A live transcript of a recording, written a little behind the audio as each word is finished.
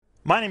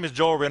My name is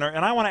Joel Renner,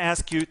 and I want to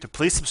ask you to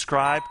please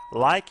subscribe,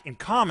 like, and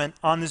comment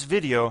on this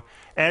video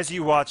as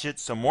you watch it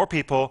so more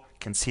people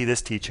can see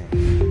this teaching.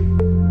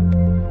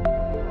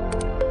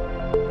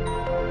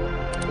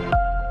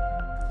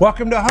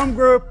 Welcome to Home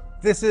Group.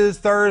 This is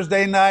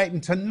Thursday night,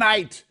 and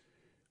tonight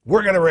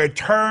we're going to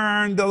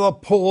return to the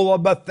Pool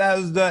of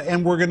Bethesda,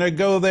 and we're going to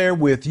go there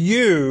with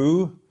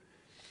you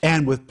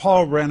and with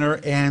Paul Renner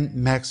and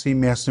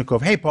Maxime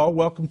Mesnikov. Hey, Paul,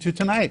 welcome to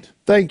tonight.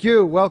 Thank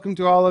you. Welcome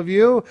to all of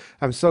you.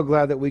 I'm so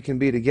glad that we can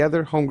be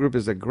together. Home Group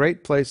is a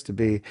great place to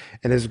be,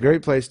 and it's a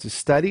great place to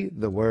study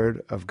the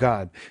Word of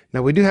God.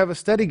 Now, we do have a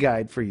study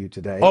guide for you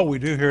today. Oh, we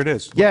do? Here it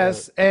is.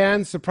 Yes,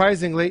 and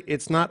surprisingly,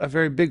 it's not a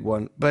very big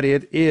one, but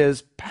it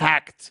is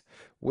packed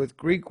with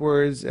Greek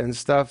words and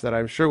stuff that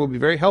I'm sure will be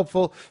very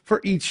helpful for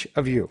each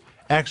of you.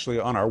 Actually,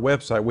 on our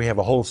website, we have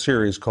a whole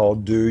series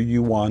called Do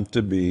You Want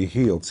to Be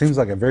Healed? Seems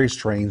like a very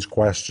strange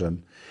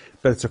question,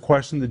 but it's a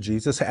question that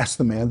Jesus asked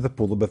the man at the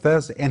Pool of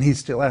Bethesda, and he's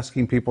still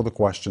asking people the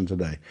question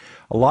today.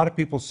 A lot of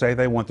people say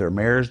they want their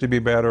marriage to be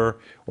better,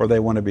 or they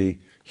want to be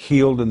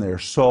healed in their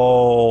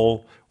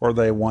soul, or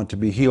they want to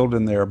be healed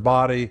in their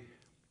body,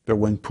 but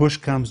when push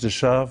comes to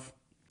shove,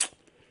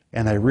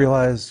 and they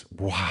realize,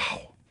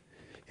 wow,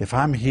 if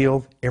I'm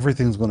healed,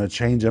 everything's going to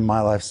change in my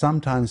life.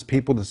 Sometimes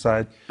people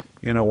decide,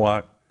 you know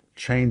what?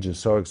 Change is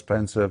so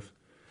expensive.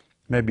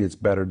 Maybe it's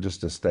better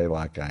just to stay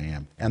like I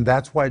am. And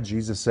that's why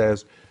Jesus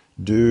says,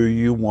 do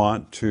you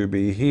want to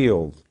be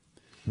healed?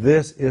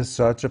 This is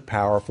such a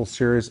powerful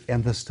series,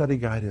 and the study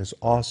guide is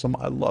awesome.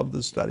 I love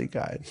the study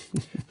guide.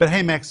 But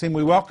hey, Maxime,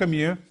 we welcome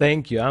you.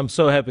 Thank you. I'm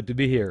so happy to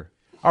be here.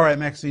 All right,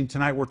 Maxime,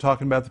 tonight we're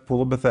talking about the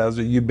Pool of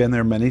Bethesda. You've been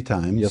there many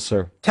times. Yes,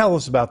 sir. Tell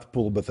us about the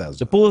Pool of Bethesda.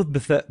 The Pool of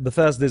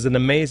Bethesda is an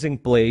amazing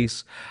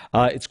place.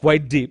 It's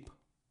quite deep.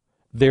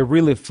 They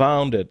really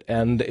found it,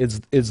 and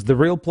it's the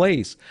real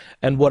place.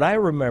 And what I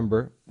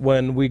remember,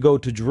 when we go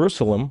to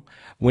Jerusalem,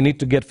 we need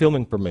to get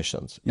filming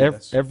permissions.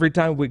 Yes. Every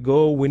time we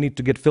go, we need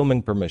to get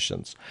filming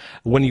permissions.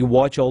 When you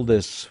watch all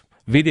these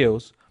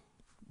videos,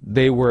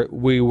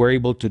 we were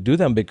able to do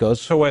them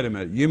because... So wait a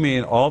minute. You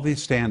mean all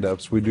these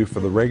stand-ups we do for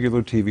the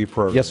regular TV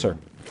program? Yes, sir.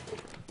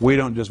 We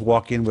don't just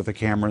walk in with a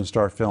camera and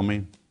start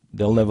filming?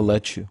 They'll never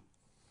let you.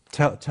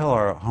 Tell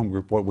our home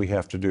group what we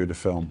have to do to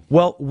film.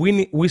 Well,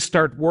 we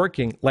start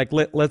working, like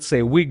let's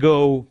say we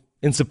go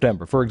in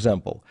September, for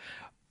example.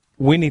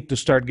 We need to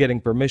start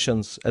getting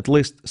permissions at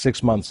least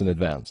 6 months in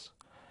advance.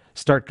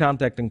 Start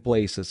contacting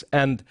places.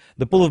 And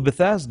the Pool of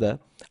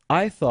Bethesda,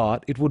 I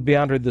thought it would be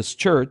under this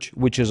church,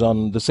 which is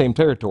on the same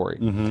territory.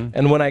 Mm-hmm.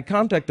 And when I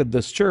contacted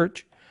this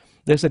church,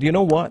 they said, you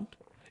know what?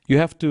 You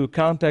have to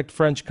contact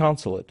French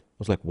consulate. I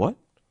was like, what?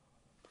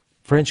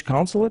 French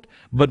consulate?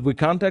 But we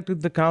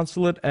contacted the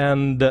consulate,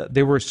 and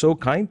they were so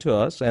kind to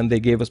us, and they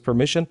gave us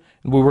permission,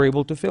 and we were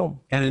able to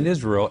film. And in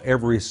Israel,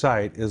 every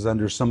site is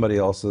under somebody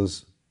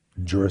else's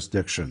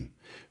jurisdiction.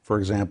 For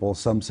example,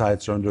 some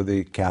sites are under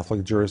the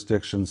Catholic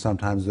jurisdiction,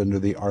 sometimes under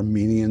the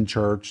Armenian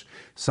church,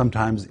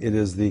 sometimes it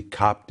is the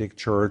Coptic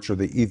church or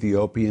the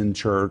Ethiopian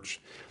church,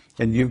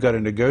 and you've got to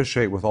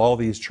negotiate with all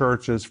these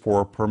churches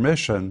for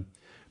permission.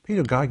 But, you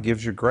know, God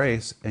gives you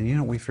grace, and you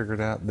know, we figured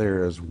out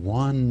there is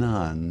one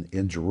nun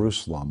in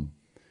Jerusalem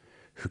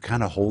who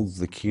kind of holds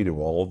the key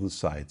to all of the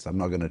sites. I'm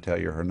not going to tell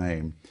you her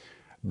name,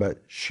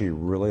 but she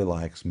really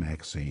likes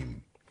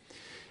Maxime.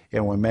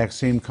 And when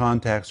Maxime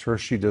contacts her,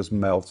 she just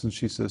melts and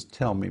she says,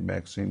 tell me,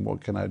 Maxime,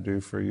 what can I do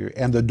for you?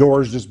 And the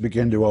doors just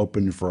begin to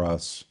open for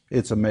us.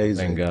 It's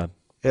amazing. Thank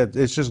God.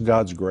 It's just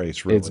God's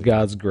grace, really. It's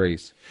God's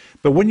grace.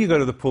 But when you go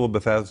to the Pool of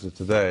Bethesda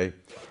today,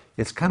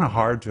 it's kind of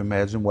hard to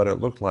imagine what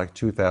it looked like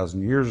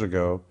 2,000 years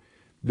ago,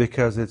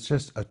 because it's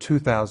just a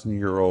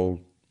 2,000-year-old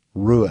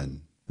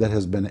ruin that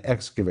has been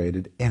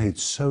excavated, and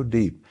it's so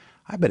deep.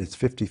 I bet it's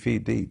 50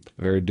 feet deep.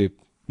 Very deep.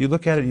 You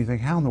look at it and you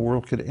think, how in the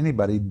world could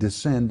anybody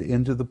descend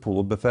into the Pool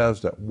of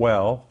Bethesda?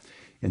 Well,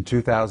 in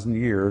 2,000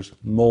 years,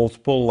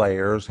 multiple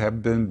layers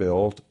have been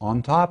built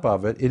on top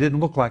of it. It didn't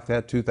look like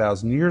that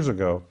 2,000 years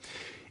ago.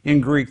 In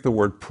Greek, the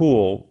word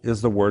pool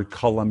is the word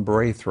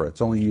kalambrathra.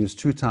 It's only used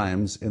 2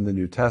 times in the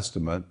New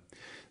Testament.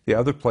 The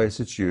other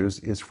place it's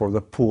used is for the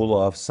Pool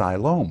of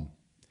Siloam.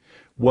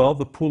 Well,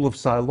 the Pool of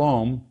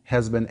Siloam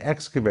has been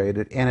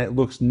excavated, and it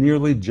looks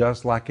nearly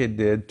just like it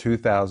did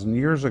 2,000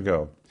 years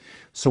ago.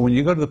 So when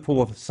you go to the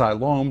Pool of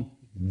Siloam,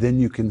 then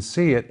you can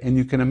see it, and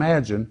you can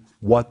imagine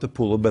what the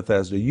Pool of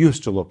Bethesda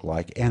used to look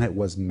like, and it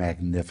was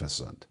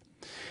magnificent.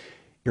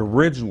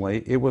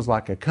 Originally, it was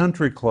like a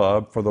country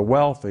club for the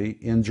wealthy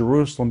in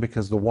Jerusalem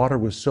because the water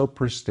was so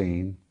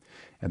pristine,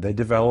 and they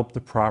developed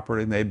the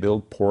property, and they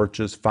built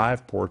porches,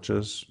 5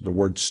 porches, the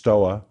word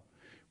stoa,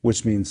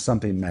 which means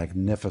something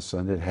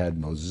magnificent. It had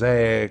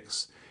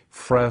mosaics,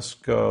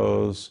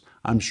 frescoes,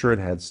 I'm sure it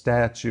had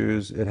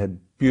statues, it had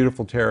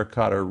beautiful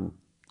terracotta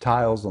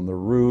tiles on the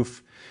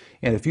roof,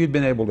 and if you'd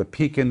been able to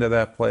peek into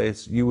that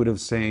place, you would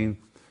have seen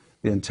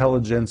the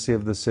intelligentsia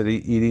of the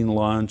city eating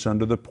lunch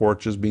under the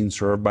porches, being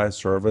served by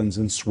servants,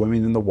 and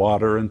swimming in the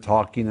water and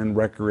talking and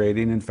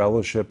recreating and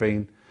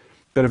fellowshipping.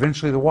 But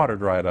eventually the water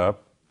dried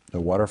up. No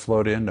water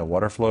flowed in, no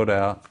water flowed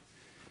out.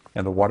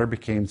 and the water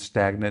became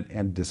stagnant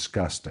and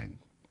disgusting.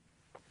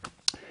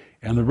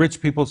 And the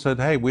rich people said,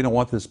 hey, we don't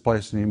want this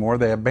place anymore.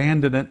 They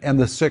abandoned it, and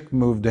the sick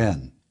moved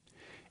in.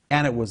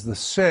 And it was the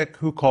sick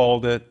who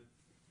called it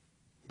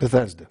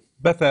Bethesda,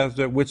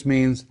 which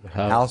means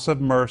house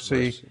of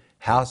mercy,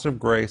 house of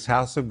grace,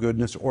 house of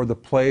goodness, or the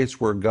place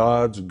where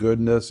God's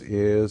goodness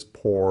is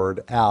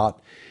poured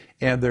out.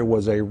 And there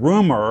was a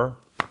rumor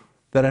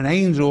that an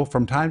angel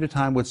from time to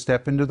time would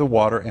step into the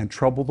water and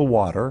trouble the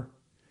water,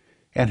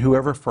 and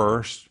whoever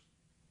first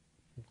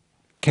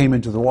came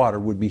into the water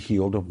would be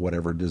healed of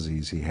whatever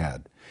disease he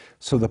had.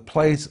 So the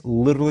place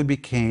literally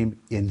became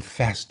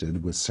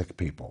infested with sick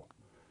people.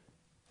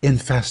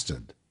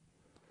 Infested.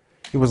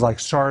 It was like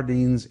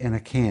sardines in a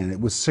can. It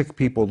was sick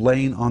people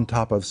laying on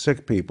top of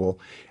sick people.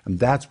 And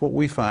that's what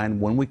we find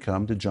when we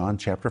come to John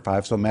chapter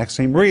 5. So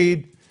Maxime,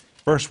 read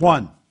verse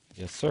 1.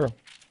 Yes, sir.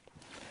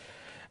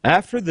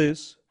 After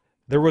this,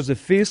 there was a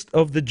feast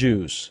of the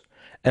Jews,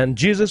 and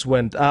Jesus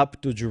went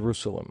up to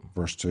Jerusalem.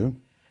 Verse 2.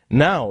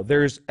 Now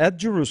there is at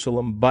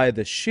Jerusalem by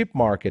the sheep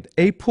market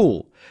a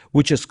pool,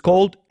 which is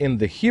called in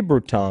the Hebrew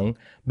tongue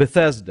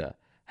Bethesda,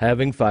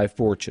 having 5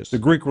 porches. The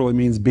Greek really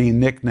means being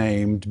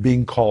nicknamed,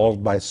 being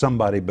called by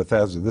somebody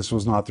Bethesda. This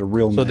was not the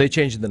real name. So they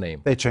changed the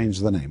name. They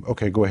changed the name.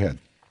 Okay, go ahead.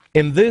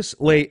 In this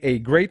lay a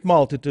great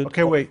multitude.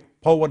 Okay, wait.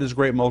 Paul, what does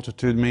great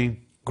multitude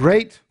mean?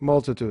 Great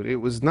multitude. It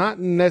was not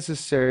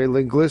necessary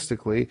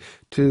linguistically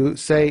to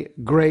say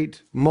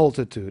great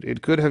multitude.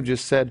 It could have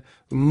just said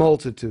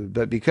multitude,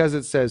 but because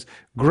it says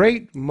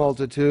great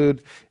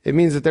multitude, it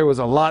means that there was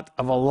a lot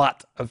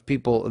of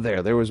people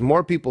there. There was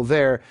more people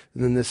there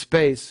than the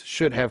space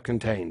should have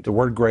contained. The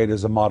word great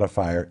is a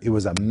modifier. It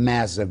was a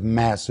massive,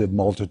 massive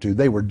multitude.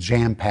 They were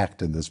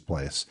jam-packed in this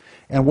place.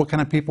 And what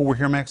kind of people were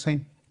here,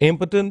 Maxine?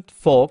 Impotent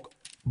folk,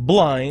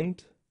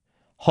 blind,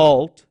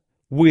 halt,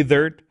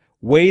 withered,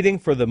 waiting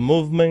for the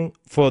moving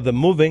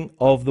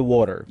of the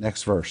water.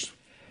 Next verse.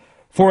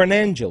 For an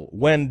angel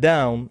went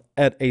down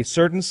at a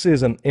certain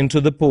season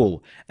into the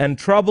pool and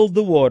troubled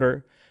the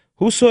water.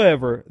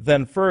 Whosoever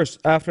then first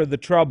after the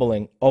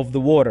troubling of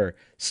the water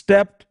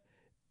stepped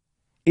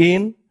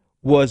in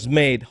was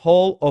made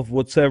whole of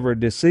whatsoever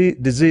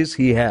disease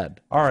he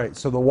had. All right,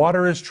 so the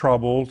water is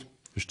troubled.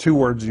 There's 2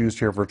 words used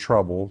here for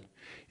troubled.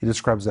 It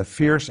describes a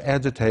fierce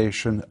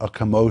agitation, a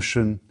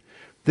commotion.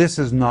 This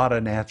is not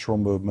a natural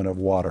movement of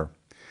water.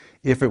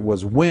 If it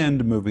was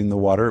wind moving the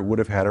water, it would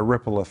have had a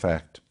ripple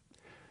effect.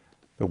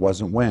 It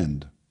wasn't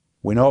wind.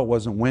 We know it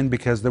wasn't wind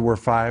because there were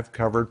 5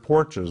 covered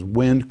porches.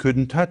 Wind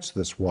couldn't touch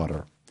this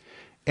water.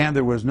 And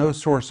there was no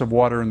source of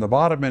water in the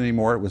bottom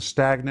anymore. It was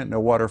stagnant. No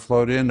water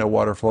flowed in, no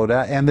water flowed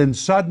out. And then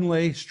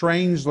suddenly,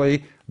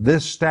 strangely,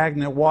 this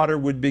stagnant water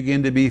would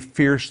begin to be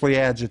fiercely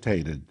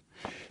agitated.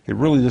 It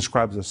really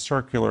describes a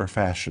circular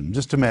fashion.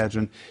 Just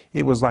imagine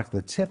it was like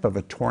the tip of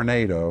a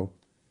tornado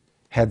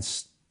had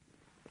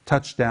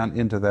touched down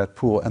into that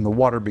pool and the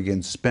water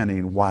began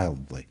spinning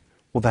wildly.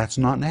 Well, that's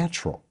not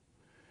natural.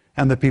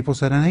 And the people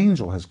said an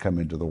angel has come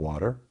into the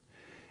water.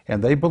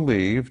 And they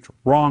believed,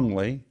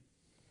 wrongly,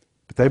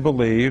 but they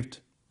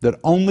believed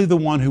that only the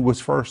one who was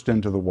first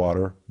into the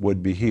water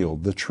would be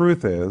healed. The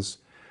truth is,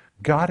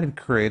 God had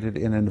created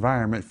an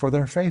environment for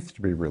their faith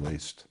to be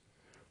released.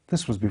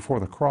 This was before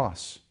the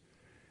cross.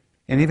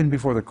 And even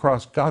before the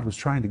cross, God was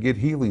trying to get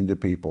healing to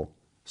people.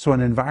 So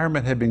an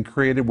environment had been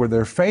created where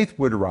their faith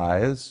would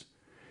rise,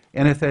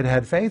 and if they'd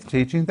had faith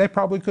teaching, they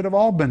probably could have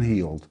all been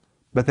healed,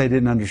 but they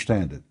didn't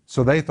understand it.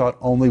 So they thought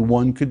only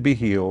one could be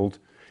healed,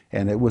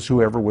 and it was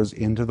whoever was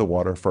into the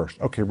water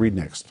first. Okay, read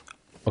next.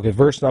 Okay,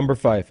 verse number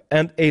 5.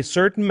 And a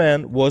certain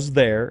man was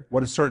there. What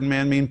does certain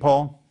man mean,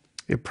 Paul?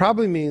 It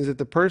probably means that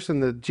the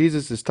person that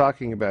Jesus is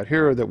talking about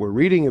here, or that we're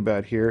reading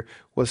about here,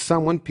 was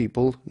someone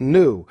people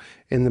knew.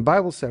 In the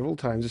Bible several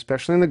times,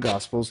 especially in the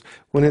Gospels,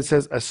 when it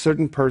says a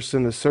certain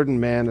person, a certain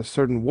man, a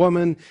certain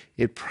woman,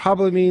 it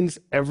probably means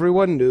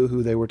everyone knew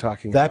who they were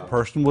talking about. That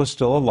person was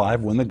still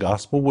alive when the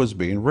gospel was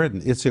being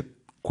written. It's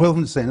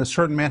equivalent to saying a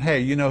certain man,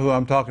 hey, you know who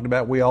I'm talking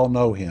about, we all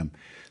know him.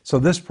 So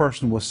this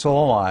person was still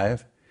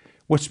alive,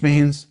 which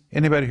means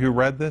anybody who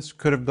read this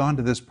could have gone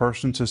to this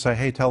person to say,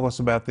 hey, tell us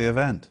about the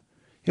event.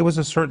 It was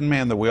a certain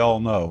man that we all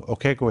know.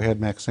 Okay, go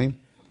ahead, Maxine.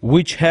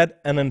 Which had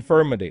an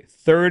infirmity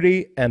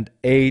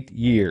 38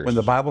 years. When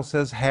the Bible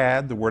says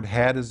had, the word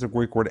had is the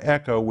Greek word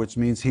echo, which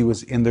means he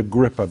was in the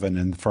grip of an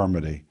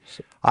infirmity.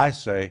 I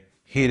say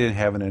he didn't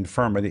have an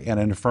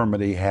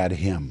infirmity had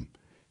him.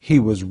 He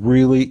was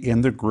really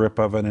in the grip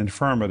of an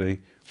infirmity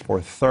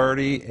for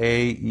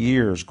 38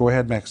 years. Go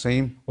ahead,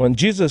 Maxime. When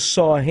Jesus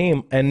saw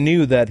him and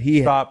knew that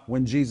he... Stop.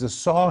 When Jesus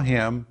saw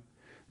him,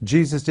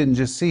 Jesus didn't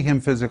just see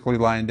him physically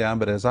lying down,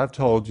 but as I've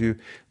told you,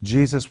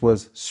 Jesus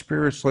was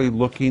spiritually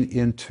looking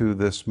into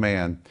this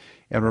man.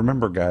 And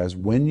remember, guys,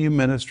 when you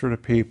minister to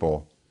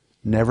people,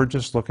 never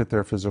just look at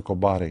their physical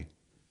body.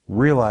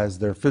 Realize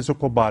their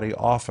physical body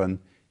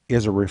often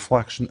is a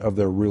reflection of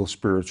their real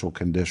spiritual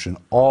condition.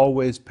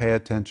 Always pay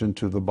attention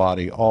to the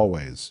body,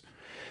 always.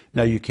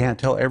 Now, you can't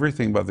tell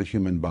everything about the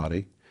human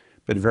body,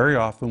 but very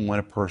often when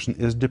a person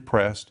is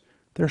depressed,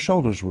 their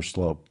shoulders will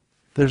slope.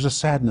 There's a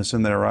sadness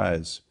in their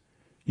eyes.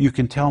 You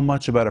can tell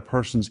much about a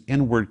person's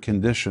inward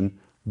condition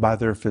by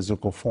their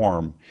physical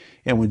form.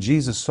 And when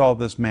Jesus saw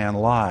this man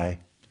lie,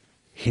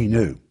 he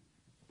knew.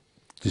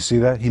 Do you see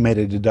that? He made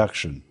a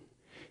deduction.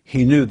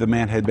 He knew the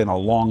man had been a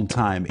long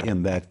time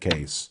in that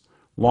case.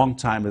 Long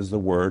time is the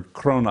word,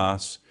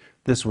 chronos.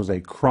 This was a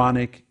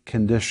chronic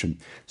condition.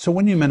 So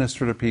when you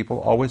minister to people,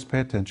 always pay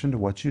attention to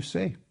what you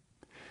see,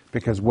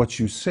 because what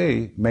you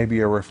see may be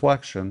a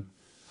reflection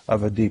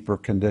of a deeper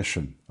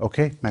condition.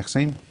 Okay,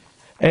 Maxime?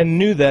 And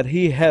knew that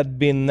he had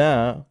been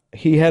now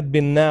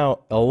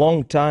a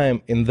long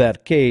time in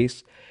that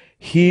case.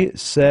 He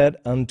said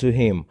unto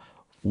him,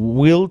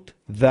 Wilt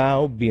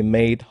thou be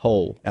made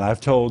whole? And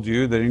I've told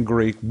you that in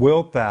Greek,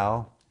 wilt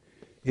thou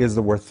is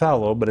the word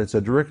thalo, but it's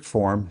a direct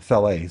form,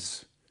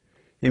 thales.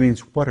 It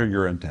means, what are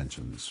your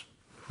intentions?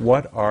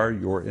 What are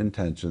your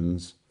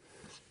intentions?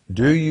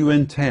 Do you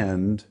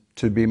intend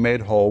to be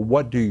made whole?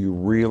 What do you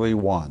really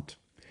want?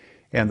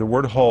 And the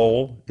word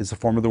whole is a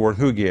form of the word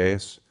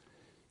hugies.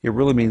 It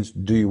really means,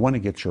 do you want to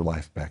get your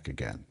life back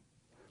again?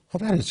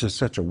 Well, that is just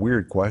such a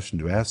weird question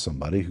to ask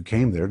somebody who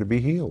came there to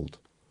be healed.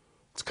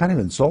 It's kind of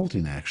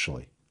insulting,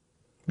 actually.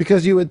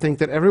 Because you would think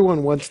that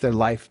everyone wants their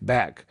life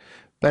back,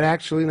 but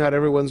actually not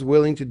everyone's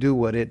willing to do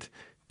what it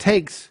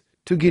takes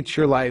to get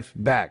your life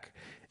back.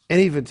 And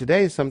even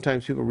today,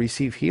 sometimes people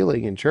receive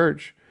healing in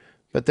church,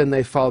 but then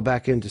they fall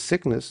back into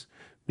sickness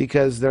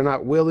because they're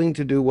not willing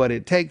to do what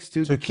it takes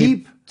to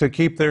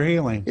keep their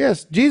healing.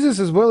 Yes, Jesus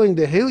is willing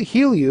to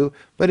heal you,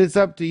 but it's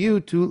up to you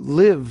to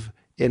live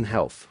in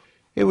health.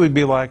 It would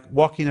be like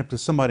walking up to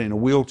somebody in a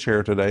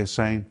wheelchair today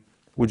saying,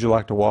 would you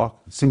like to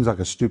walk? It seems like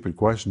a stupid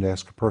question to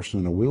ask a person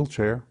in a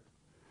wheelchair.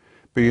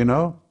 But you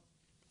know,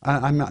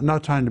 I'm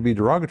not trying to be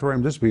derogatory,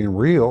 I'm just being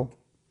real.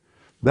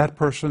 That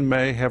person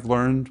may have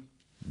learned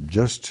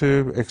just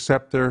to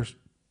accept their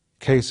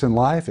case in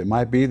life. It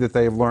might be that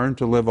they've learned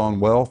to live on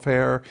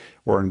welfare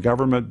or in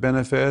government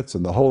benefits,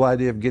 and the whole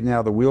idea of getting out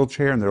of the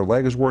wheelchair and their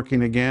legs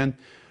working again,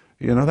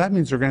 you know, that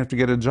means they're going to have to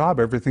get a job.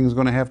 Everything's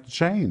going to have to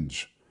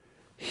change.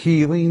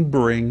 Healing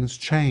brings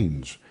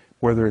change,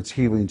 whether it's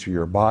healing to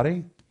your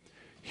body,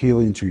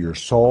 healing to your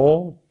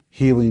soul,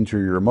 healing to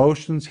your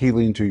emotions,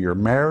 healing to your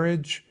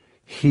marriage.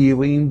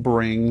 Healing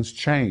brings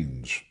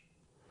change.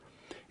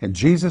 And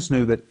Jesus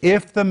knew that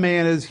if the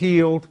man is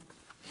healed,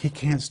 he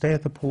can't stay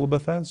at the pool of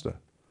Bethesda.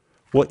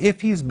 Well,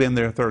 if he's been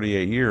there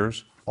 38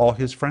 years, all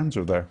his friends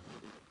are there.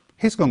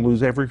 He's going to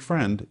lose every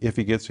friend if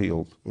he gets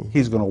healed.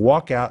 He's going to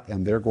walk out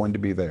and they're going to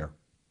be there.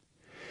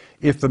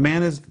 If the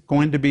man is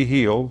going to be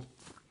healed,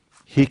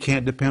 he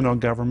can't depend on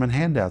government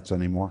handouts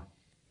anymore.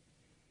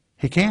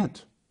 He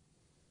can't.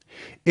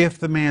 If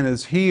the man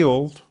is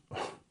healed,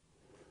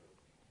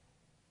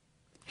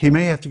 he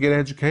may have to get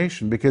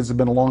education because it's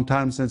been a long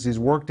time since he's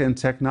worked, and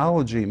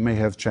technology may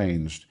have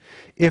changed.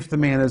 If the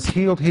man is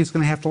healed, he's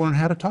going to have to learn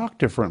how to talk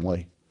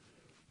differently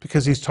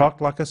because he's talked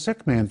like a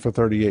sick man for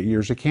 38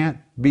 years. He can't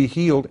be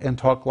healed and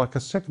talk like a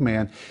sick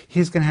man.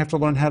 He's going to have to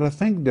learn how to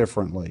think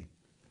differently.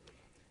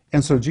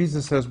 And so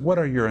Jesus says, what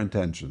are your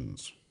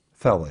intentions?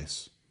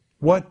 Theles.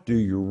 What do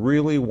you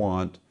really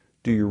want?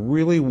 Do you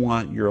really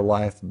want your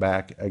life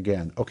back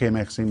again? Okay,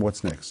 Maxime,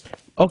 what's next?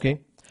 Okay.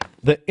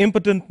 The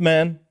impotent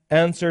man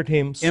answered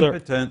him, Sir.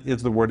 Impotent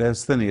is the word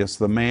asthenius,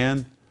 the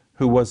man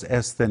who was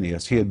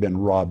asthenius. He had been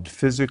robbed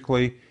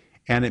physically,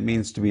 and it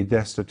means to be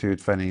destitute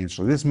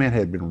financially. This man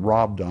had been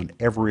robbed on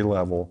every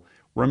level.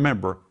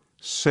 Remember,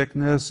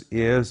 sickness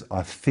is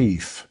a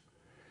thief.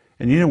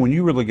 And you know, when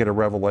you really get a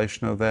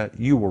revelation of that,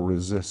 you will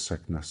resist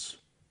sickness.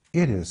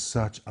 It is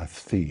such a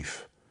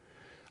thief.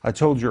 I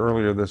told you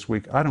earlier this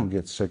week, I don't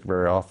get sick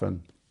very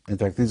often. In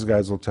fact, these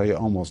guys will tell you it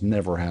almost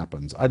never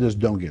happens. I just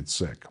don't get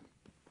sick.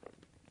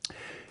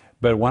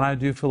 But when I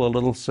do feel a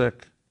little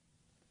sick,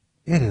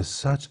 it is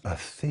such a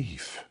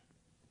thief.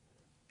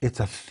 It's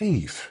a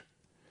thief.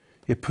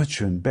 It puts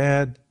you in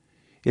bed.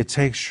 It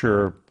takes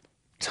your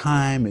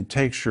time. It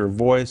takes your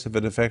voice if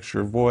it affects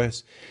your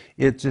voice.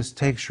 It just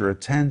takes your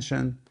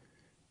attention.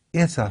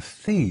 It's a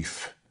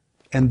thief.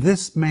 And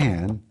this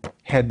man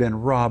had been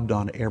robbed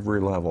on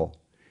every level.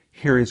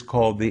 Here he's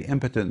called the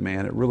impotent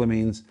man. It really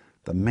means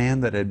the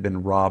man that had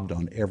been robbed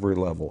on every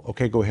level.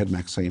 Okay, go ahead,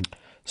 Maxime.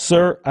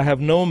 Sir, I have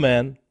no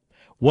man,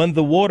 when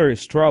the water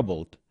is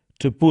troubled,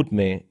 to put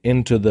me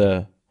into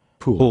the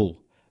pool.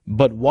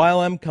 But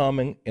while I'm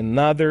coming,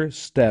 another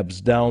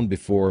steps down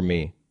before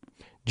me.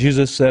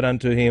 Jesus said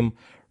unto him,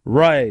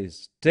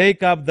 Rise,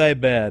 take up thy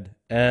bed,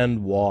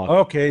 and walk.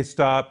 Okay,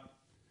 stop.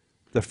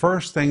 The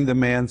first thing the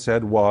man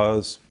said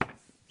was,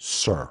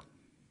 Sir.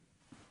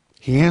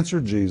 He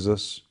answered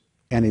Jesus,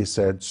 and he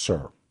said,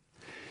 Sir.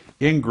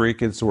 In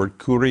Greek, it's the word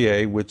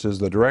kurie, which is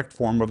the direct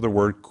form of the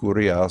word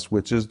kurios,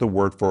 which is the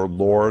word for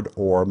Lord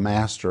or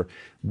Master.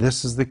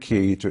 This is the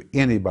key to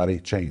anybody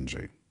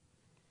changing.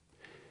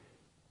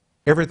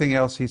 Everything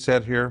else he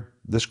said here,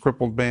 this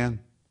crippled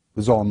man,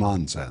 was all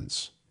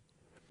nonsense.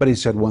 But he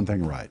said one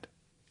thing right.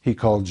 He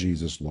called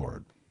Jesus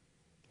Lord.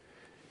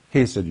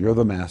 He said, You're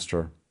the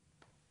Master.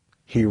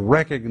 He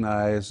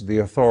recognized the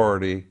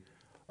authority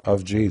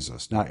of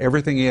Jesus. Now,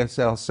 everything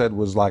else said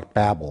was like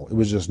babble. It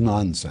was just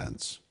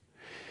nonsense.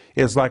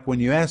 It's like when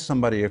you ask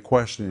somebody a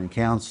question in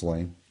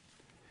counseling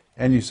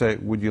and you say,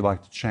 would you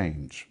like to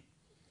change?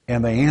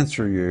 And they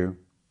answer you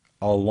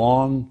a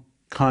long,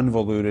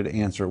 convoluted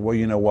answer. Well,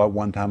 you know what?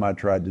 One time I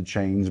tried to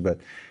change, but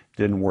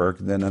didn't work.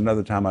 Then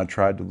another time I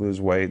tried to lose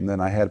weight, and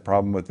then I had a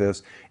problem with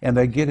this. And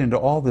they get into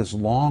all this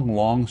long,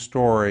 long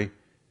story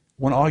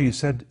when all you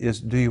said is,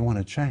 do you want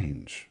to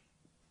change?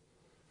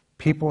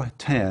 People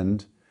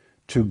tend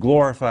to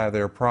glorify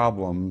their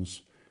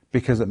problems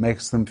because it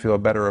makes them feel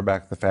better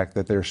about the fact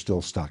that they're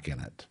still stuck in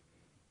it.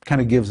 Kind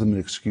of gives them an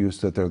excuse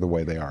that they're the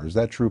way they are. Is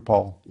that true,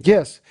 Paul?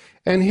 Yes.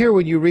 And here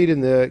when you read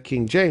in the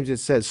King James, it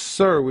says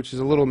sir, which is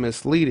a little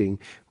misleading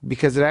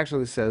because it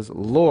actually says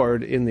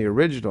Lord in the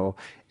original.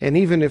 And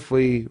even if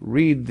we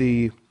read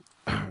the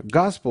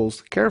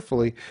Gospels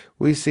carefully,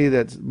 we see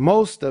that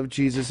most of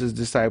Jesus'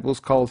 disciples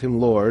called him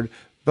Lord,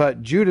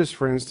 but Judas,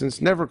 for instance,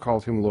 never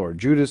called him Lord.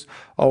 Judas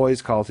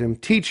always called him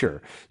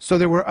teacher. So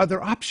there were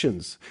other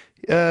options.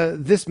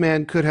 This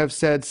man could have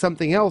said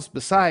something else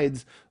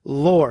besides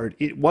Lord.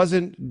 It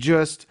wasn't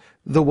just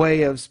the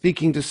way of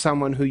speaking to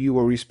someone who you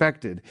were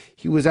respected.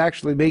 He was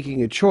actually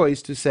making a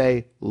choice to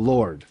say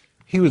Lord.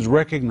 He was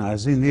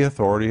recognizing the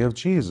authority of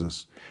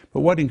Jesus. But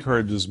what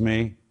encourages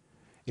me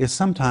is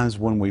sometimes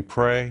when we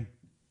pray,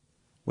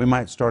 we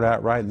might start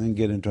out right and then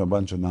get into a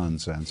bunch of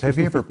nonsense. Have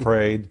you ever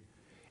prayed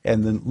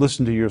and then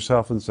listened to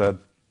yourself and said,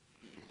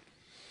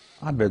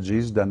 I bet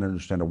Jesus doesn't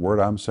understand a word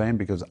I'm saying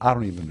because I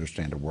don't even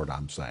understand a word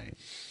I'm saying.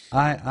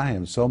 I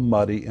am so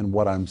muddy in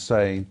what I'm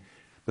saying,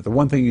 but the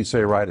one thing you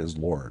say right is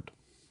Lord.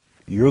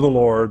 You're the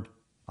Lord.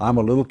 I'm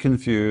a little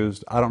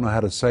confused. I don't know how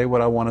to say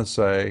what I want to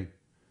say,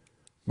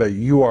 but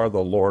you are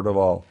the Lord of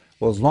all.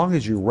 Well, as long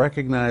as you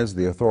recognize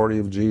the authority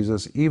of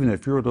Jesus, even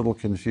if you're a little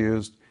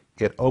confused,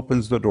 it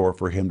opens the door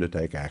for him to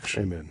take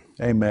action. Amen.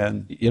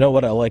 Amen. You know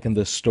what I like in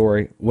this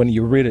story? When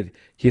you read it,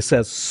 he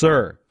says,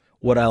 sir.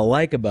 What I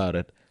like about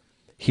it,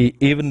 he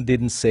even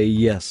didn't say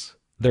yes.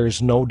 There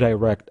is no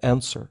direct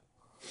answer.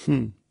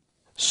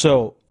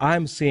 So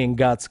I'm seeing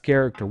God's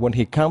character. When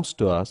he comes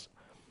to us,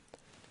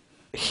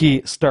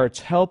 he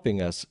starts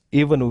helping us,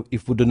 even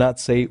if we do not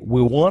say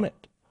we want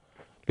it.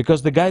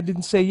 Because the guy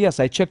didn't say yes.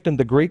 I checked in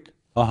the Greek.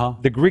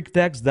 The Greek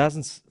text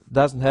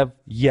doesn't have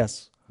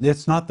yes.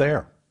 It's not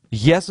there.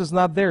 Yes is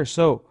not there.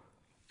 So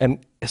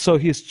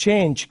his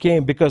change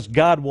came because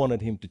God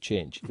wanted him to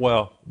change.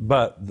 Well,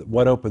 but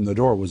what opened the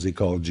door was he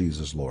called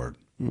Jesus Lord.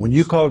 When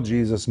you call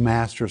Jesus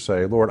Master,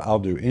 say, Lord, I'll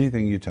do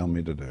anything you tell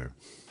me to do.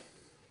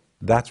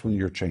 That's when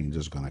your change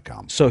is going to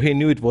come. So he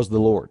knew it was the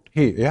Lord.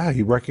 He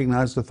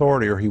recognized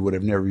authority, or he would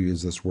have never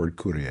used this word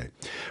kurie.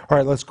 All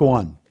right, let's go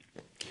on.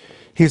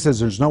 He says,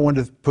 there's no one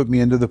to put me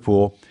into the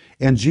pool.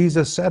 And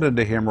Jesus said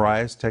unto him,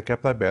 rise, take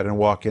up thy bed, and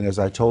walk in. As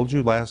I told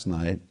you last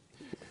night,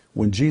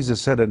 when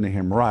Jesus said unto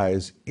him,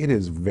 rise, it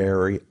is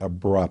very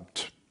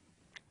abrupt.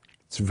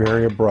 It's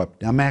very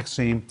abrupt. Now,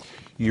 Maxime,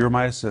 you're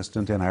my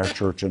assistant in our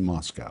church in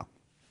Moscow.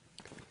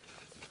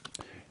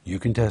 You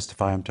can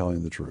testify I'm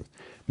telling the truth.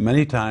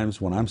 Many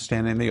times when I'm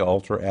standing at the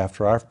altar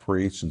after I've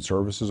preached and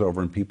service is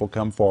over and people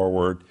come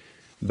forward,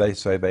 they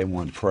say they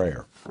want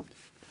prayer.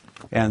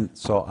 And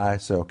so I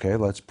say, okay,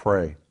 let's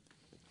pray.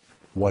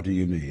 What do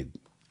you need?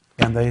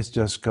 And they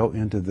just go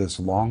into this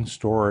long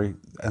story,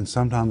 and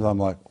sometimes I'm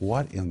like,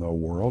 what in the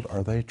world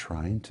are they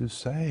trying to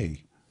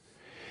say?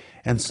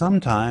 And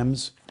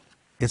sometimes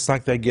it's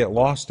like they get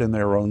lost in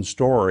their own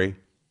story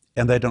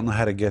and they don't know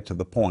how to get to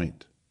the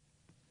point.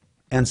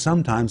 And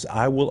sometimes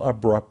I will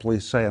abruptly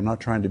say, I'm not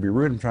trying to be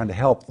rude, I'm trying to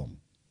help them.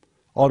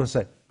 I'll just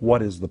say,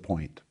 what is the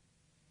point?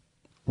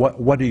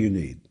 What do you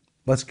need?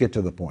 Let's get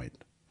to the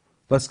point.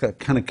 Let's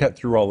kind of cut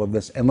through all of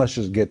this and let's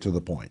just get to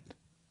the point.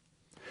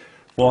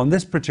 Well, on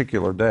this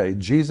particular day,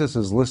 Jesus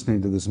is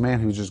listening to this man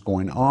who's just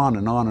going on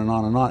and on and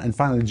on and on, and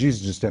finally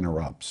Jesus just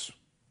interrupts.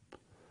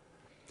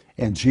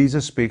 And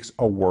Jesus speaks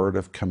a word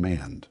of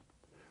command.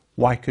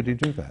 Why could he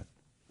do that?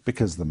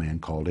 Because the man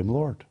called him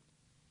Lord.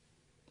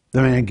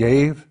 The man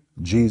gave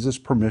Jesus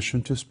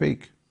permission to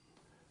speak.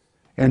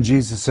 And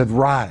Jesus said,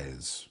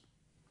 rise.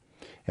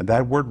 And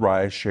that word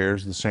rise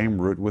shares the same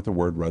root with the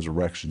word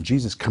resurrection.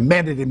 Jesus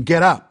commanded him,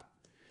 get up.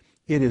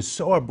 It is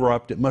so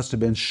abrupt, it must have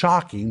been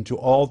shocking to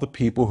all the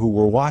people who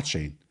were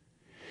watching.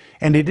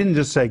 And he didn't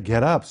just say,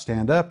 get up,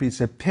 stand up. He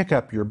said, pick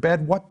up your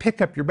bed. What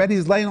pick up your bed?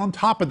 He's laying on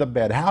top of the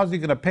bed. How is he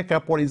going to pick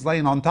up what he's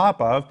laying on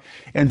top of?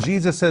 And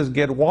Jesus says,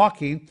 get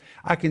walking.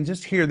 I can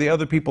just hear the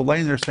other people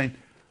laying there saying,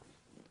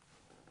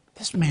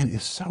 this man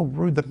is so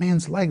rude. The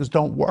man's legs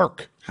don't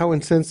work. How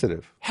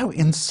insensitive. How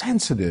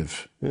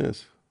insensitive.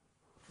 Yes.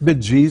 But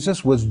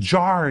Jesus was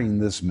jarring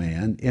this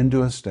man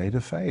into a state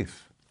of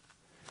faith.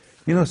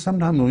 You know,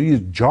 sometimes when you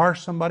jar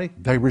somebody,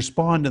 they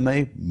respond and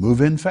they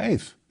move in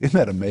faith. Isn't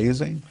that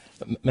amazing?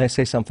 May I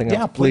say something else?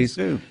 Yeah, please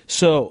do.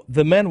 So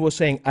the man was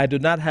saying, I do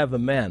not have a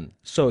man.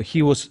 So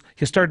he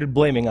started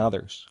blaming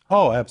others.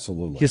 Oh,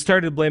 absolutely. He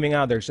started blaming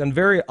others. And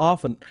very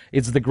often,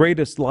 it's the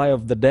greatest lie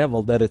of the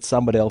devil that it's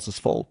somebody else's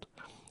fault.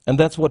 And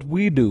that's what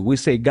we do. We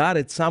say, God,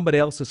 it's somebody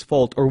else's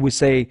fault. Or we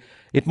say,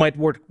 it might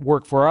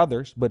work for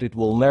others, but it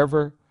will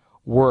never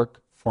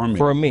work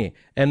for me.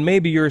 And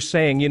maybe you're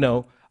saying, you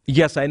know,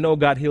 Yes, I know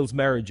God heals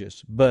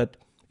marriages, but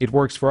it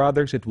works for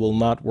others, it will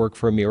not work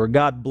for me. Or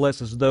God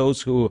blesses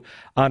those who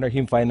honor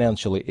Him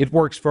financially. It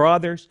works for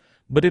others,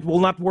 but it will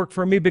not work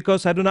for me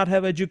because I do not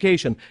have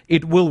education.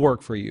 It will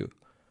work for you.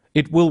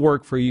 It will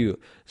work for you.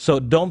 So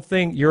don't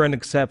think you're an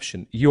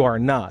exception. You are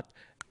not.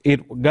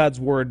 God's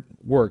word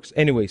works.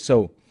 Anyway,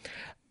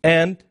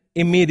 and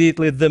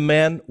immediately the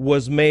man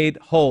was made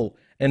whole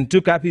and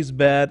took up his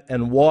bed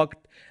and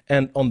walked,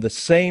 and on the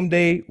same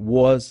day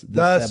was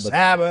the Sabbath.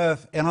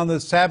 Sabbath. And on the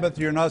Sabbath,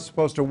 you're not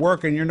supposed to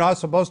work and you're not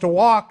supposed to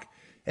walk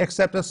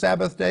except a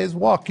Sabbath day's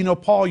walk. You know,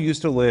 Paul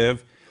used to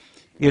live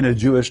in a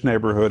Jewish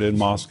neighborhood in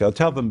Moscow.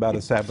 Tell them about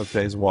a Sabbath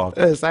day's walk.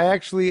 Yes, I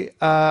actually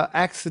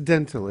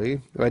accidentally,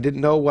 I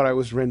didn't know what I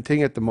was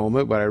renting at the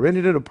moment, but I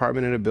rented an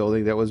apartment in a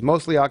building that was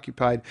mostly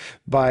occupied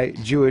by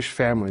Jewish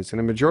families.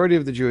 And a majority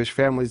of the Jewish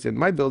families in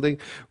my building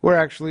were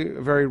actually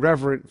very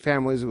reverent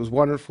families. It was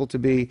wonderful to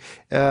be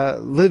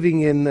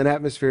living in an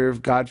atmosphere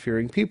of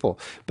God-fearing people.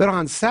 But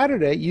on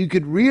Saturday, you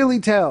could really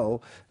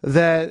tell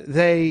that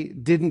they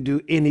didn't do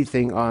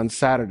anything on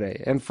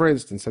Saturday. And for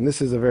instance, and this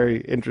is a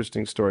very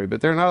interesting story, but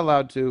they're not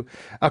allowed to,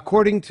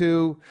 according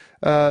to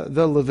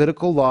the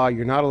Levitical law,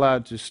 you're not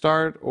allowed to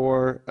start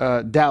or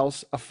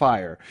douse a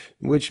fire,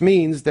 which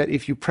means that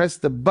if you press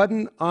the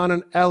button on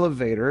an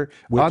elevator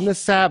on the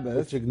Sabbath,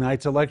 Which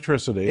ignites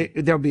electricity.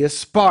 there'll be a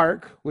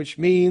spark, which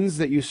means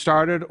that you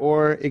started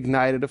or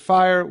ignited a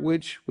fire,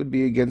 which would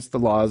be against the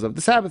laws of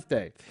the Sabbath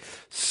day.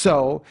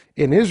 So,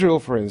 in Israel,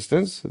 for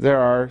instance, there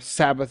are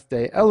Sabbath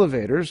day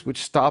elevators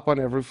which stop on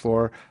every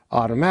floor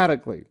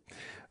automatically.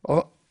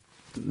 Well,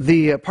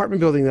 the apartment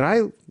building that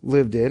I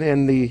lived in,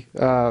 and the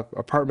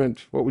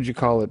apartment, what would you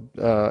call it,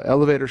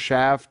 elevator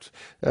shaft,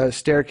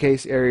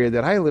 staircase area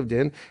that I lived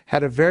in,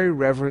 had a very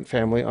reverent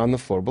family on the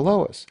floor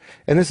below us.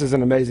 And this is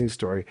an amazing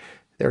story.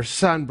 Their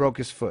son broke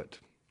his foot.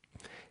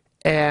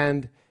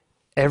 And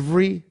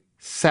every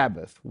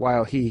Sabbath,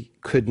 while he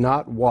could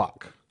not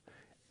walk,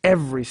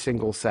 every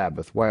single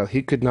Sabbath, while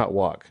he could not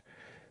walk,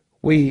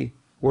 we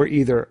were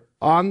either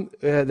on,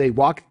 they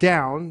walked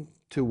down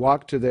to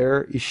walk to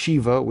their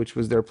yeshiva, which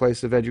was their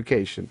place of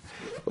education.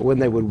 But when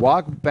they would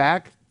walk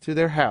back to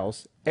their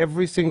house,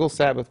 every single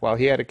Sabbath while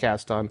he had a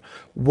cast on,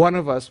 one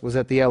of us was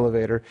at the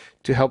elevator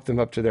to help them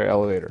up to their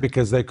elevator.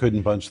 Because they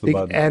couldn't punch the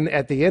button. And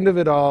at the end of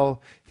it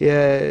all,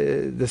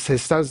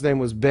 his son's name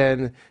was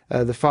Ben.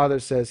 The father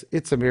says,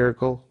 "It's a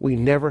miracle. We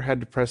never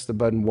had to press the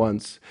button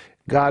once.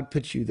 God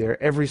put you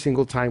there every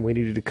single time we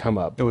needed to come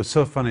up." It was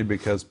so funny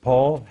because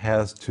Paul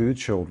has two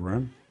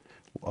children.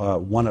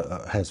 One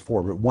has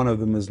four, but one of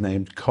them is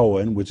named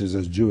Cohen, which is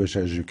as Jewish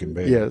as you can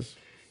be. Yes.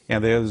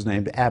 And the other is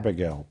named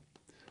Abigail.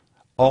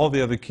 All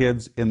the other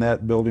kids in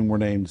that building were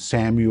named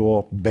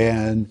Samuel,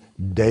 Ben,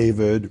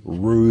 David,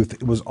 Ruth.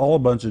 It was all a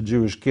bunch of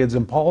Jewish kids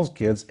and Paul's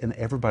kids, and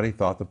everybody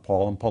thought that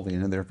Paul and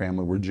Pauline and their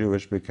family were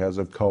Jewish because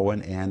of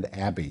Cohen and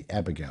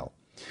Abigail.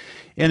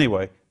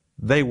 Anyway,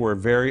 they were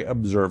very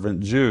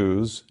observant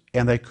Jews,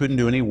 and they couldn't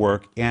do any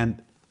work,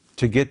 and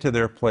to get to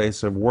their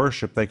place of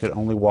worship, they could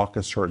only walk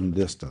a certain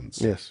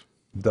distance. Yes.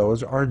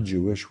 Those are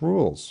Jewish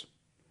rules.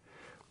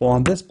 Well,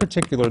 on this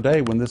particular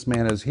day, when this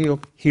man is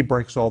healed, he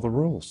breaks all the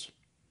rules.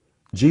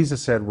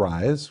 Jesus said,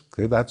 "Rise."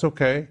 Okay, that's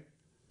okay.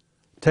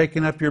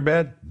 Taking up your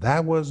bed,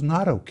 that was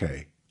not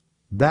okay.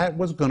 That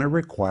was going to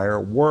require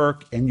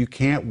work, and you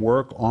can't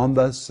work on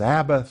the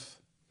Sabbath.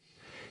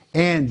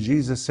 And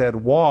Jesus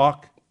said,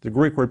 "Walk," the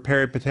Greek word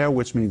peripateo,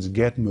 which means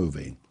get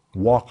moving,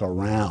 walk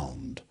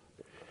around.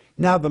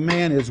 Now the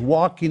man is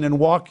walking and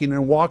walking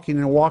and walking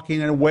and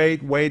walking, and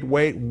wait.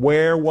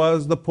 Where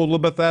was the pool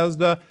of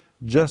Bethesda?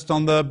 Just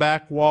on the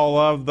back wall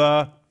of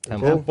the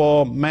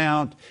Temple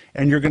Mount.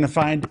 And you're going to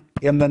find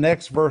in the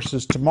next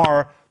verses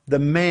tomorrow, the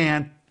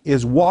man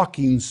is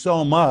walking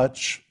so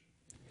much,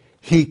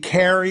 he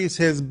carries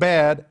his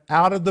bed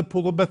out of the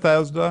pool of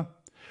Bethesda,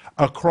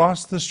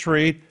 across the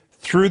street,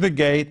 through the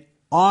gate,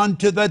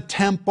 onto the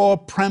temple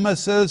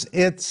premises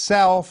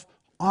itself.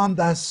 On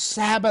the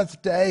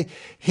Sabbath day,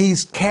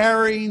 he's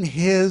carrying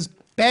his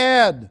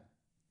bed.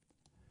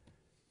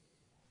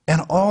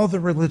 And all the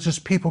religious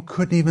people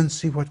couldn't even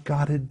see what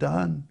God had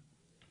done.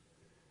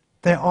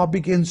 They all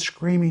began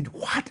screaming,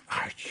 "What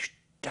are you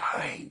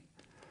doing?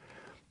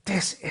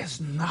 This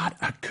is not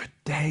a good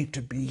day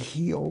to be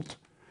healed.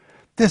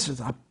 This is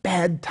a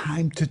bad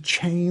time to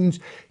change.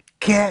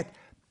 Get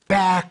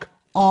back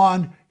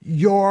on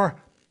your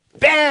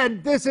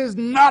bed. This is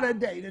not a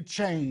day to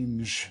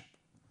change."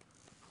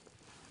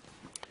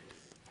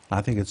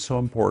 I think it's so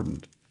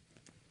important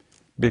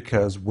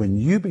because when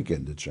you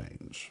begin to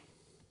change,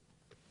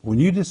 when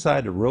you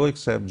decide to really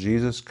accept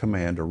Jesus'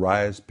 command to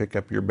rise, pick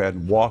up your bed,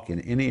 and walk in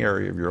any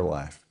area of your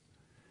life,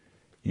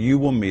 you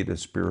will meet a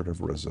spirit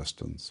of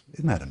resistance.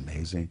 Isn't that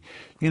amazing?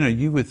 You know,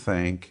 you would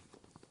think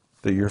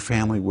that your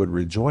family would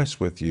rejoice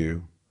with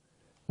you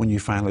when you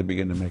finally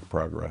begin to make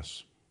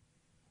progress.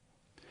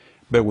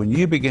 But when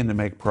you begin to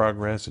make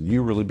progress and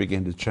you really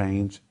begin to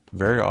change,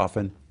 very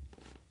often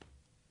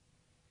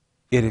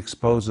it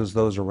exposes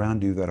those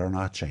around you that are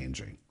not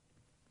changing.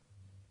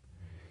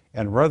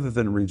 And rather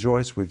than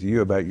rejoice with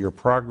you about your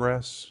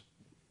progress,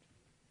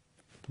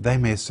 they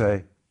may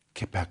say,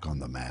 get back on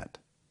the mat.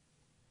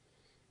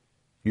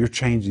 You're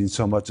changing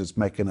so much it's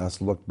making us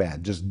look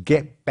bad. Just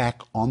get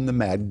back on the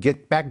mat.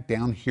 Get back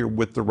down here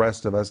with the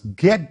rest of us.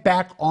 Get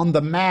back on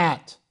the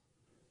mat.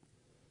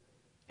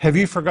 Have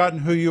you forgotten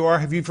who you are?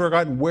 Have you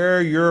forgotten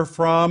where you're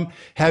from?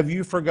 Have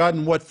you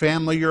forgotten what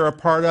family you're a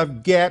part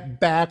of? Get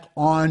back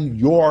on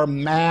your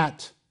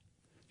mat.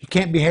 You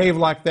can't behave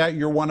like that.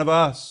 You're one of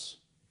us.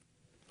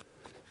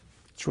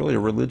 It's really a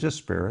religious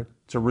spirit.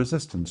 It's a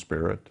resistant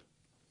spirit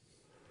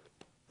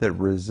that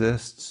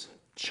resists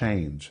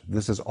change.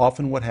 This is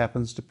often what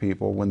happens to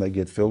people when they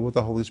get filled with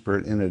the Holy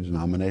Spirit in a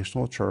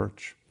denominational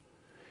church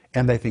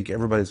and they think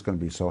everybody's going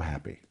to be so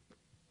happy.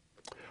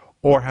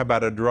 Or how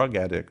about a drug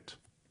addict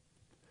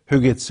who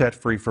gets set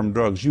free from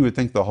drugs? You would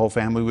think the whole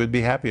family would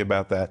be happy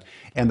about that.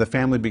 And the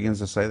family begins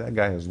to say, that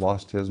guy has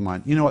lost his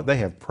mind. You know what? They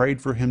have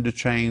prayed for him to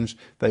change.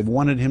 They've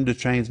wanted him to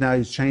change. Now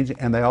he's changing.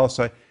 And they all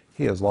say,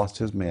 he has lost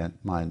his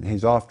mind.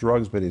 He's off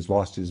drugs, but he's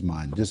lost his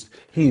mind.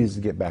 He needs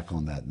to get back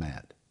on that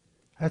mat.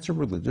 That's a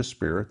religious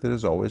spirit that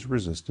is always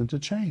resistant to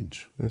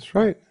change. That's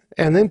right.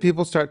 And then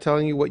people start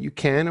telling you what you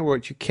can or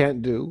what you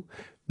can't do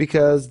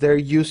because they're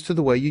used to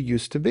the way you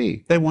used to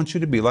be. They want you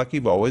to be like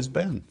you've always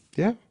been.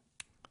 Yeah.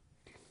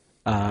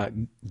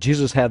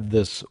 Jesus had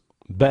this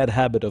bad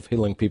habit of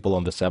healing people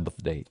on the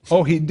Sabbath day.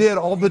 Oh, he did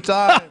all the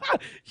time.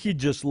 He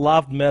just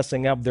loved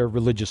messing up their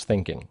religious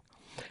thinking.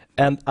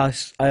 And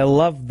I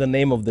love the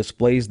name of this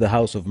place, the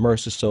House of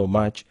Mercy, so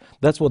much.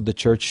 That's what the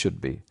church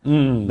should be.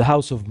 The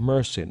House of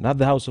Mercy, not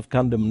the house of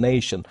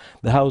condemnation,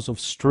 the house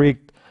of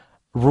strict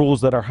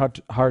rules that are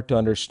hard to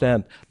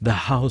understand, the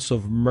House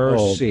of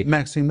Mercy. Oh,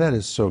 Maxine, that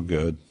is so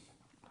good.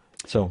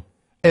 So,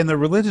 And the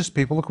religious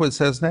people, look what it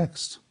says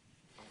next.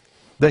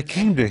 They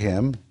came to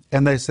him,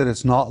 and they said,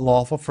 it's not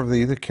lawful for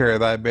thee to carry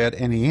thy bed.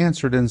 And he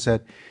answered and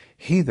said,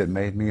 he that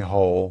made me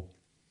whole.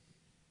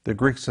 The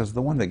Greek says,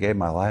 the one that gave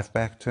my life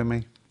back to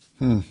me.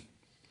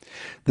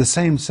 The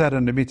same said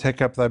unto me,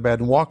 take up thy bed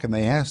and walk. And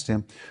they asked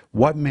him,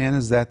 what man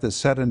is that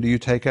said unto you,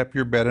 take up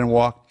your bed and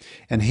walk?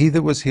 And he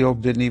that was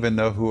healed didn't even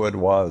know who it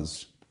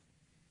was.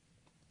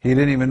 He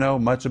didn't even know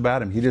much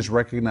about him. He just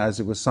recognized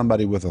it was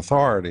somebody with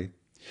authority.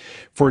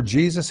 For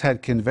Jesus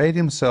had conveyed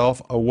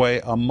himself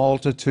away, a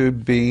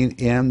multitude being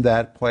in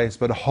that place.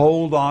 But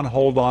hold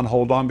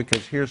on,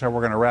 because here's how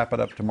we're going to wrap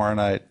it up tomorrow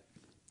night.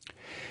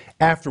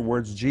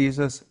 Afterwards,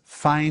 Jesus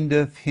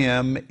findeth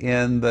him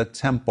in the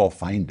temple.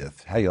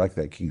 Findeth. How you like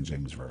that King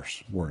James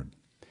word?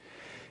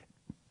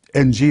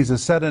 And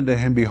Jesus said unto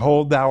him,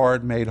 behold, thou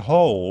art made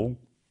whole.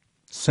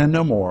 Sin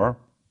no more,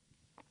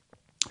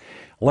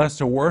 lest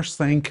a worse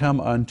thing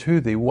come unto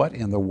thee. What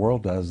in the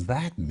world does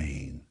that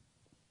mean?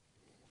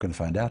 We're going to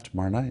find out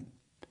tomorrow night.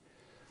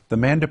 The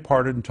man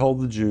departed and told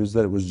the Jews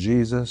that it was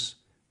Jesus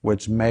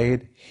which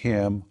made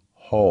him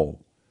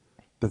whole.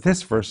 But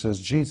this verse says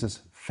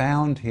Jesus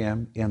found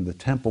him in the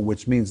temple,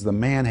 which means the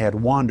man had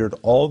wandered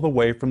all the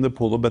way from the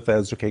pool of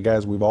Bethesda. Okay,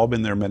 guys, we've all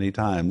been there many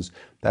times.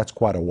 That's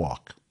quite a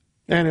walk.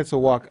 And it's a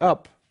walk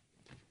up.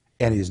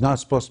 And he's not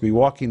supposed to be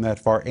walking that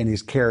far, and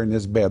he's carrying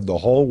his bed the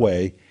whole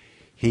way.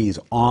 He's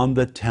on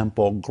the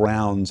temple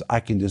grounds. I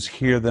can just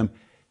hear them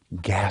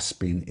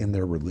gasping in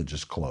their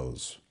religious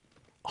clothes.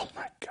 Oh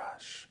my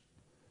gosh,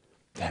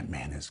 that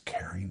man is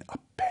carrying a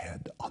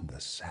bed on the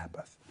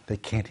Sabbath. They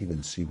can't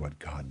even see what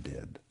God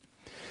did.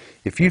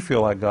 If you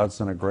feel like God's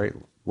done a great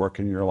work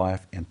in your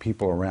life and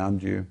people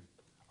around you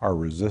are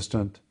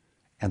resistant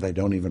and they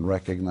don't even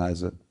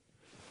recognize it,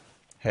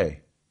 hey,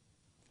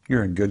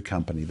 you're in good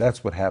company.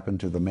 That's what happened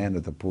to the man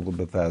at the pool of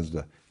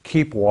Bethesda.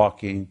 Keep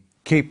walking,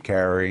 keep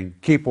carrying,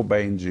 keep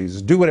obeying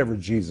Jesus. Do whatever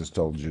Jesus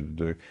told you to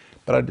do.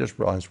 But I just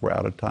realized we're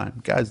out of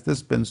time. Guys, this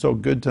has been so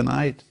good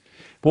tonight.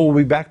 Well, we'll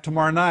be back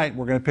tomorrow night.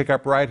 We're going to pick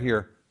up right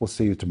here. We'll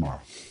see you tomorrow.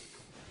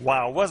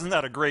 Wow, wasn't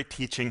that a great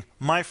teaching?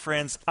 My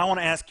friends, I want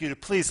to ask you to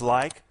please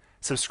like,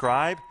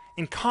 subscribe,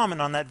 and comment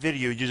on that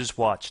video you just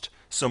watched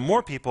so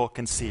more people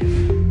can see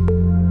it.